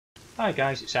Hi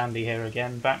guys, it's Andy here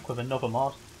again, back with another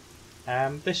mod.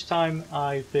 This time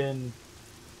I've been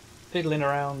fiddling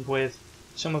around with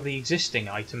some of the existing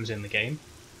items in the game.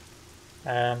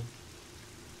 I've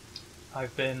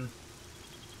been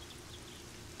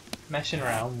messing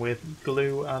around with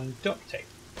glue and duct tape.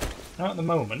 Now at the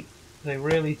moment they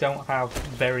really don't have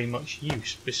very much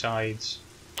use besides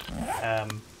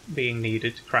being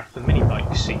needed to craft the mini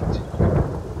bike seat.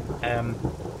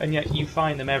 And yet you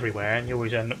find them everywhere and you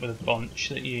always end up with a bunch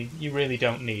that you really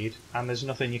don't need and there's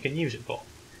nothing you can use it for.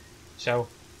 So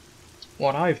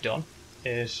what I've done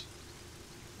is,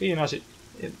 being as it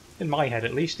in my head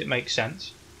at least it makes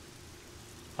sense,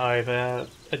 I've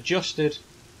adjusted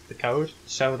the code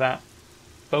so that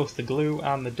both the glue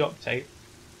and the duct tape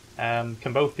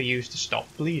can both be used to stop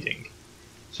bleeding.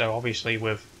 So obviously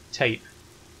with tape,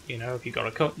 you know, if you've got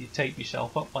a cut you tape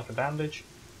yourself up like a bandage,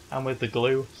 and with the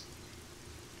glue,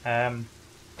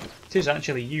 it is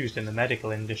actually used in the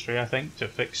medical industry, I think, to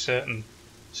fix certain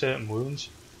wounds.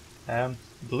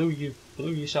 Glue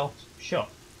yourself shut,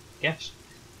 yes.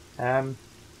 So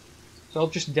I'll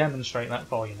just demonstrate that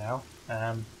for you now.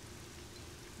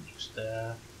 Just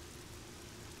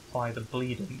apply the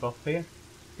bleeding buff here.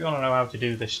 If you want to know how to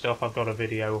do this stuff, I've got a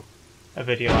video out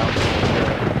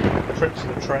called Tricks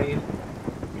of the Trade.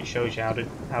 It shows you how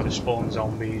to spawn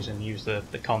zombies and use the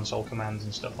console commands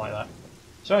and stuff like that.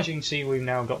 So as you can see, we've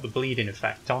now got the bleeding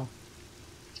effect on,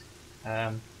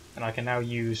 and I can now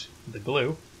use the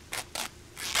glue.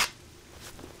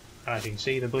 And as you can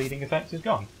see, the bleeding effect is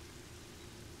gone.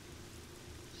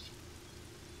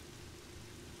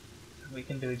 We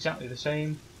can do exactly the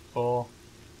same for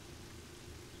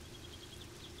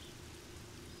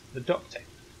the duct tape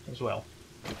as well.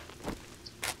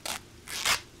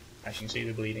 As you can see,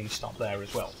 the bleeding stopped there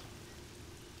as well.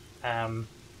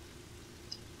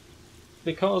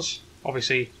 Because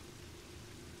obviously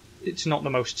it's not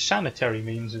the most sanitary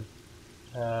means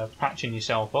of patching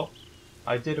yourself up,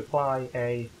 I did apply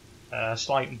a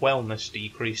slight wellness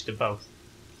decrease to both.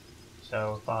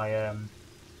 So if I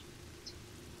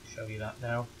show you that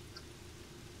now.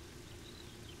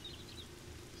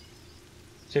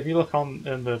 So if you look on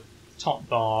the top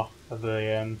bar of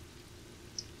the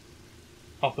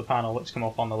panel that's come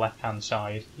up on the left hand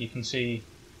side, you can see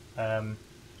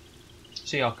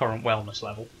our current wellness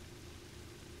level.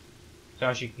 So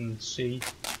as you can see,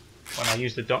 when I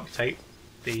use the duct tape,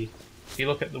 if you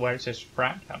look at where it says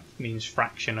frac, that means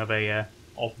fraction of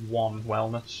one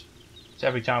wellness. So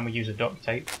every time we use a duct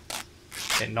tape,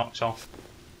 it knocks off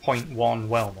 0.1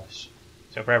 wellness.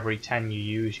 So for every 10 you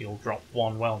use, you'll drop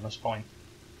 1 wellness point.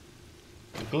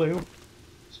 The glue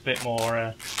is a bit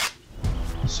more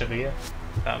severe.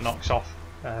 That knocks off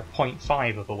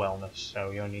 0.5 of a wellness.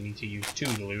 So you only need to use 2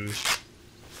 glues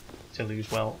to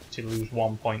lose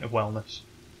 1 point of wellness.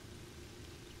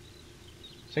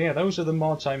 So yeah, those are the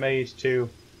mods I made to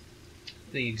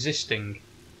the existing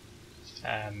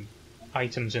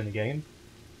items in the game.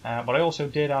 But I also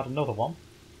did add another one.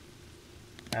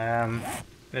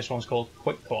 This one's called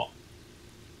Quikclot.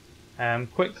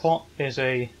 Quikclot is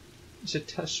a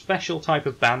special type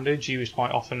of bandage used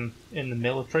quite often in the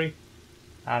military,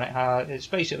 and it's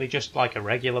basically just like a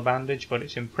regular bandage, but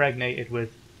it's impregnated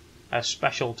with a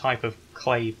special type of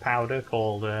clay powder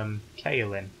called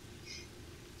kaolin,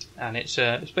 and it's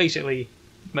basically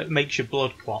makes your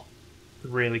blood clot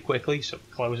really quickly, so it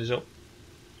closes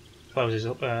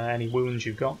up any wounds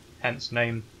you've got. Hence the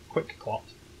name Quikclot.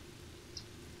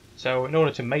 So in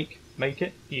order to make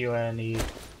it, you need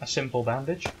a simple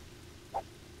bandage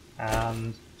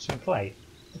and some clay.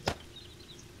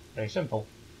 Very simple.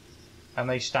 And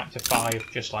they stack to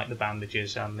 5, just like the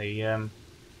bandages and the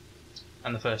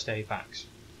first aid packs.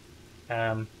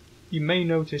 You may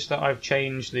notice that I've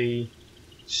changed the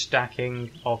stacking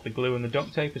of the glue and the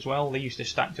duct tape as well. They used to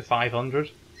stack to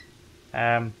 500.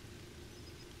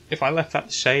 If I left that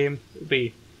the same, it would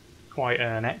be quite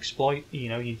an exploit. You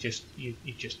know, you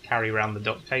just carry around the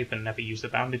duct tape and never use the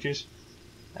bandages.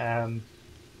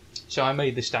 So I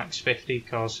made the stacks 50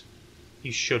 because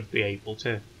you should be able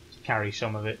to carry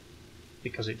some of it,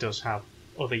 because it does have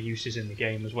other uses in the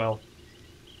game as well.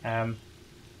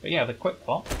 But yeah, the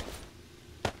Quikclot,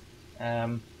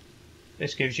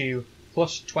 this gives you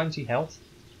plus 20 health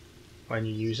when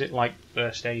you use it. Like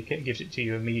first aid kit, gives it to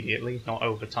you immediately, not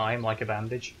over time like a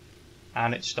bandage,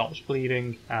 and it stops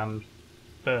bleeding and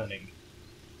burning.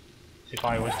 So if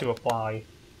I was to apply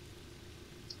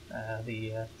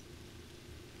the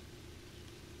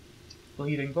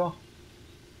bleeding buff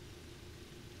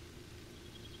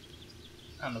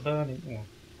and the burning,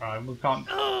 right, we can't.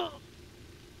 I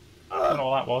don't know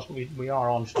what that was, but we are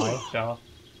on fire, so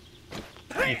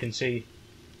you can see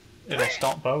it'll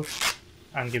stop both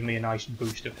and give me a nice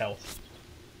boost of health.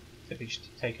 If you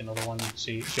just take another one, you can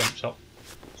see it jumps up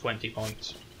 20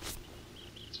 points.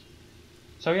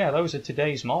 So yeah, those are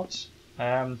today's mods.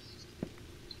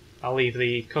 I'll leave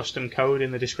the custom code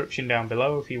in the description down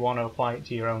below if you want to apply it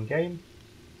to your own game.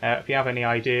 If you have any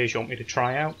ideas you want me to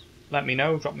try out, let me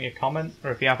know, drop me a comment,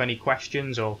 or if you have any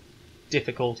questions or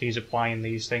difficulties applying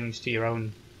these things to your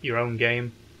own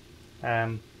game,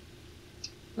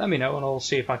 let me know and I'll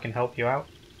see if I can help you out.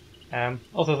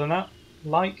 Other than that,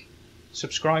 like,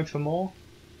 subscribe for more,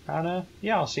 and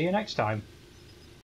yeah, I'll see you next time.